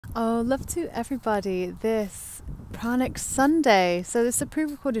Oh, love to everybody. This Pranic Sunday. So this is a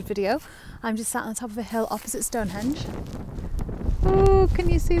pre-recorded video. I'm just sat on top of a hill opposite Stonehenge. Oh, can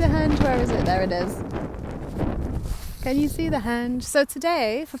you see the henge? Where is it? There it is. Can you see the henge? So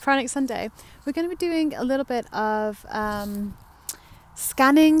today, for Pranic Sunday, we're going to be doing a little bit of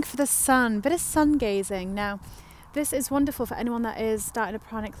scanning for the sun, a bit of sun gazing. Now, this is wonderful for anyone that is starting a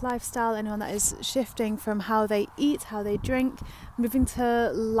pranic lifestyle, anyone that is shifting from how they eat, how they drink, moving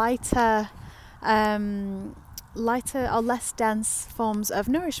to lighter or less dense forms of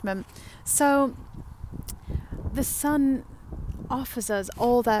nourishment. So the sun offers us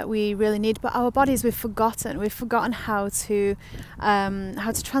all that we really need, but our bodies we've forgotten how to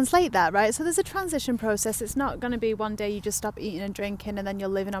translate that, right? So there's a transition process. It's not going to be one day you just stop eating and drinking and then you're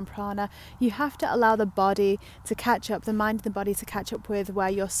living on prana. You have to allow the body to catch up, the mind and the body to catch up with where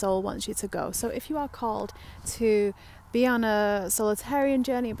your soul wants you to go. So if you are called to be on a solitarian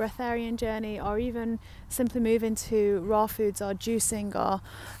journey, a breatharian journey, or even simply move into raw foods or juicing or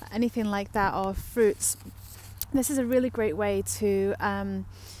anything like that, or fruits, this is a really great way to,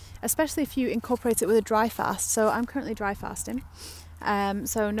 especially if you incorporate it with a dry fast. So I'm currently dry fasting,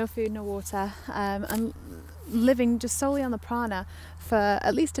 so no food, no water, and living just solely on the prana for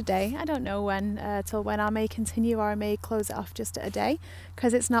at least a day. I don't know when, till when I may continue, or I may close it off just at a day,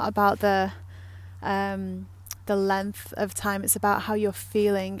 because it's not about the length of time, it's about how you're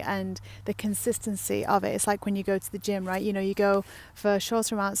feeling and the consistency of it. It's like when you go to the gym, right? You know, you go for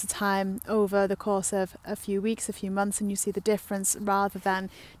shorter amounts of time over the course of a few weeks, a few months, and you see the difference rather than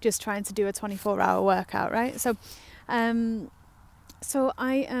just trying to do a 24-hour workout, right? So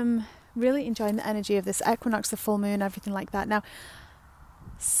I am really enjoying the energy of this equinox, the full moon, everything like that. Now,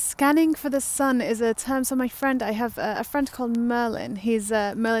 scanning for the sun is a term. So my friend, I have a friend called Merlin. He's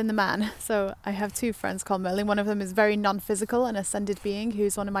Merlin the man. So I have two friends called Merlin. One of them is very non-physical, an ascended being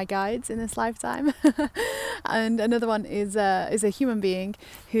who's one of my guides in this lifetime. And another one is a human being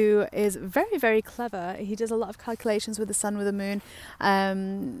who is very, very clever. He does a lot of calculations with the sun, with the moon.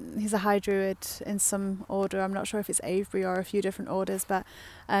 He's a high druid in some order. I'm not sure if it's Avery or a few different orders, but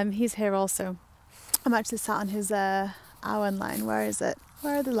he's here also. I'm actually sat on his Owen line. Where is it?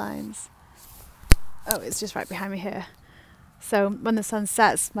 Where are the lines? Oh, it's just right behind me here. So when the sun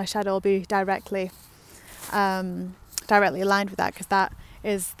sets, my shadow will be directly aligned with that, because that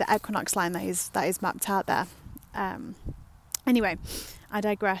is the equinox line that is mapped out there. Anyway, I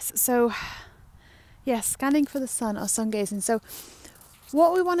digress. So yeah, scanning for the sun or sun gazing. So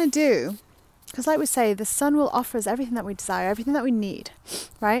what we want to do, because like we say, the sun will offer us everything that we desire, everything that we need,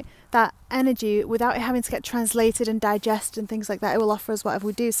 right? That energy, without it having to get translated and digested and things like that, it will offer us whatever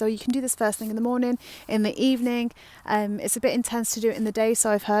we do. So you can do this first thing in the morning, in the evening. It's a bit intense to do it in the day,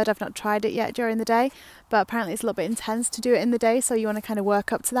 so I've heard. I've not tried it yet during the day, but apparently it's a little bit intense to do it in the day, so you want to kind of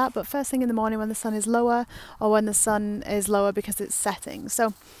work up to that. But first thing in the morning when the sun is lower, or when the sun is lower because it's setting.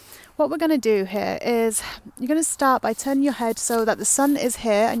 So what we're going to do here is you're going to start by turning your head so that the sun is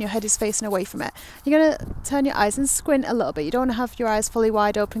here and your head is facing away from it. You're going to turn your eyes and squint a little bit. You don't want to have your eyes fully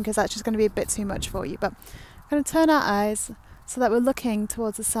wide open, because that's just going to be a bit too much for you. But we're going to turn our eyes so that we're looking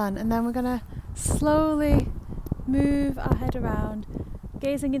towards the sun, and then we're going to slowly move our head around,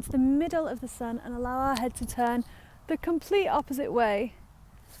 gazing into the middle of the sun, and allow our head to turn the complete opposite way.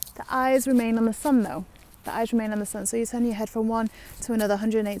 The eyes remain on the sun though. The eyes remain on the sun. So you turn your head from one to another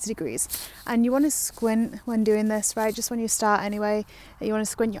 180 degrees. And you want to squint when doing this, right? Just when you start anyway. You want to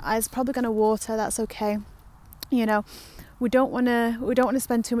squint. Your eyes probably going to water. That's okay. You know, we don't want to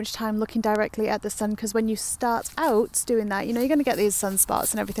spend too much time looking directly at the sun, because when you start out doing that, you know, you're going to get these sunspots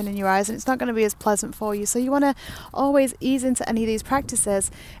and everything in your eyes, and it's not going to be as pleasant for you. So you want to always ease into any of these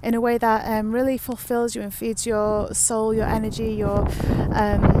practices in a way that really fulfills you and feeds your soul, your energy, your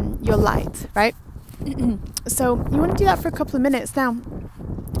light, right? So you want to do that for a couple of minutes. Now,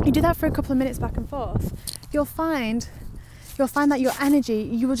 you do that for a couple of minutes back and forth, you'll find that your energy,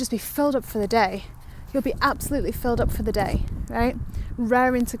 you will just be filled up for the day. You'll be absolutely filled up for the day, right?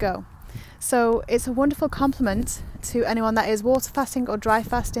 Raring to go. So it's a wonderful complement to anyone that is water fasting or dry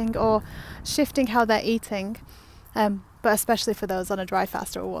fasting or shifting how they're eating, but especially for those on a dry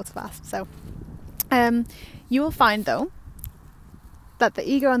fast or a water fast. So you will find though that the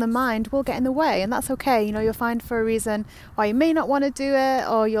ego and the mind will get in the way, and that's okay. You know, you'll find for a reason why you may not want to do it,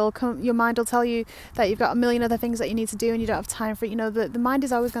 or your mind will tell you that you've got a million other things that you need to do and you don't have time for it. You know, the mind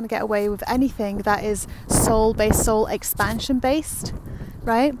is always going to get away with anything that is soul-based, soul expansion-based,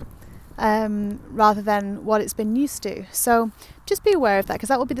 right? Rather than what it's been used to. So just be aware of that, because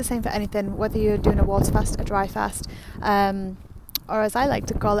that will be the same for anything, whether you're doing a water fast, a dry fast, or as I like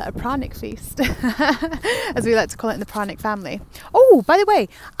to call it, a Pranic feast, as we like to call it in the Pranic family. Oh, by the way,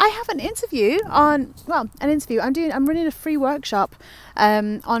 I have an interview on, I'm running a free workshop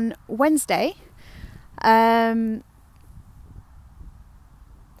on Wednesday.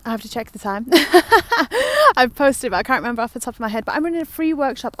 I have to check the time. I've posted it, but I can't remember off the top of my head. But I'm running a free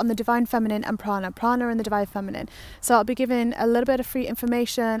workshop on the Divine Feminine and Prana and the Divine Feminine. So I'll be giving a little bit of free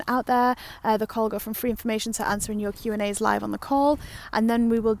information out there. The call will go from free information to answering your Q&As live on the call. And then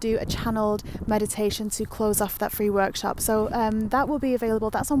we will do a channeled meditation to close off that free workshop. So that will be available.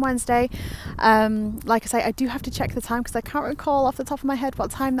 That's on Wednesday. Like I say, I do have to check the time because I can't recall off the top of my head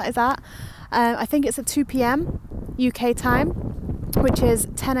what time that is at. I think it's at 2 p.m. UK time, which is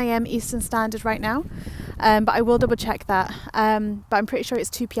 10 a.m. Eastern Standard right now, but I will double check that, but I'm pretty sure it's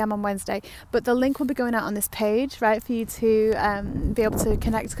 2 p.m. on Wednesday. But the link will be going out on this page, right, for you to be able to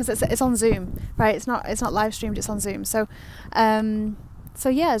connect, because it's on Zoom, right? It's not live streamed, it's on Zoom. So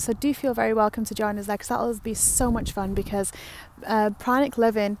do feel very welcome to join us there, because that will be so much fun, because pranic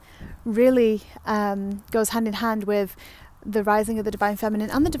living really goes hand in hand with the rising of the Divine Feminine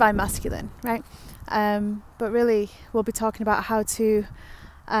and the Divine Masculine, right? But really we'll be talking about how to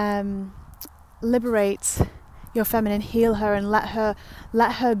liberate your feminine, heal her, and let her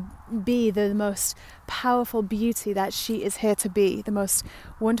be the most powerful beauty that she is here to be, the most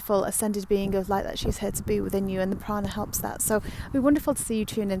wonderful ascended being of light that she's here to be within you, and the prana helps that. So it'll be wonderful to see you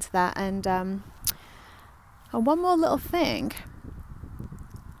tune into that. And one more little thing,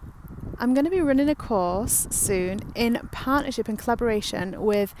 I'm going to be running a course soon in partnership and collaboration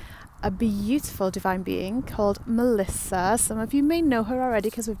with a beautiful divine being called Melissa. Some of you may know her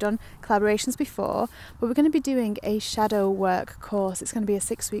already because we've done collaborations before, but we're going to be doing a shadow work course. It's going to be a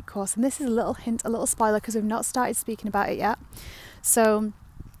 6-week course, and this is a little hint, a little spoiler, because we've not started speaking about it yet. So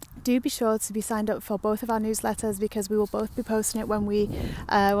do be sure to be signed up for both of our newsletters, because we will both be posting it when we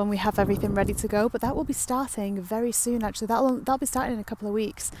have everything ready to go. But that will be starting very soon. Actually, that'll be starting in a couple of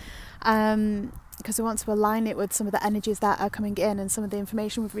weeks, because we want to align it with some of the energies that are coming in and some of the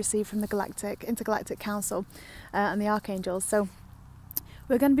information we've received from the Intergalactic Council and the Archangels. So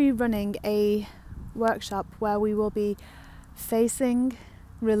we're going to be running a workshop where we will be facing,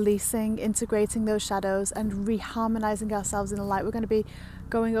 releasing, integrating those shadows and reharmonizing ourselves in the light. We're going to be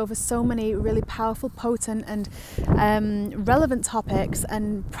going over so many really powerful, potent and relevant topics,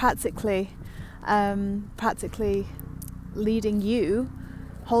 and practically leading you,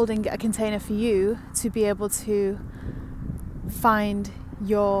 holding a container for you to be able to find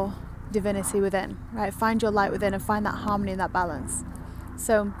your divinity within, right? Find your light within and find that harmony and that balance.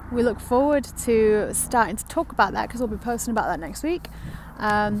 So we look forward to starting to talk about that, because we'll be posting about that next week.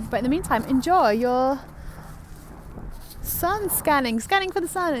 But in the meantime, enjoy your sun scanning for the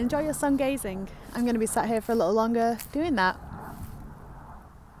sun. Enjoy your sun gazing. I'm going to be sat here for a little longer doing that.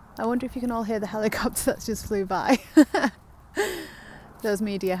 I wonder if you can all hear the helicopter that just flew by. Those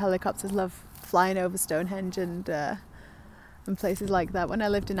media helicopters love flying over Stonehenge and places like that. When I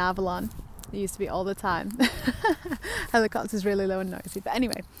lived in Avalon, it used to be all the time. Helicopters really low and noisy. But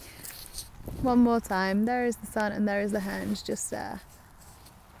anyway, one more time. There is the sun and there is the henge just there.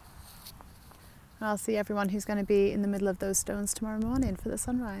 I'll see everyone who's going to be in the middle of those stones tomorrow morning for the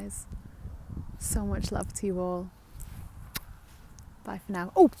sunrise. So much love to you all. Bye for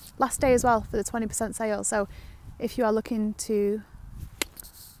now. Oh, last day as well for the 20% sale. So if you are looking to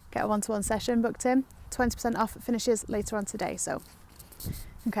get a one-to-one session booked in, 20% off finishes later on today. So,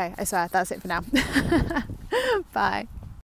 okay, I swear, that's it for now. Bye.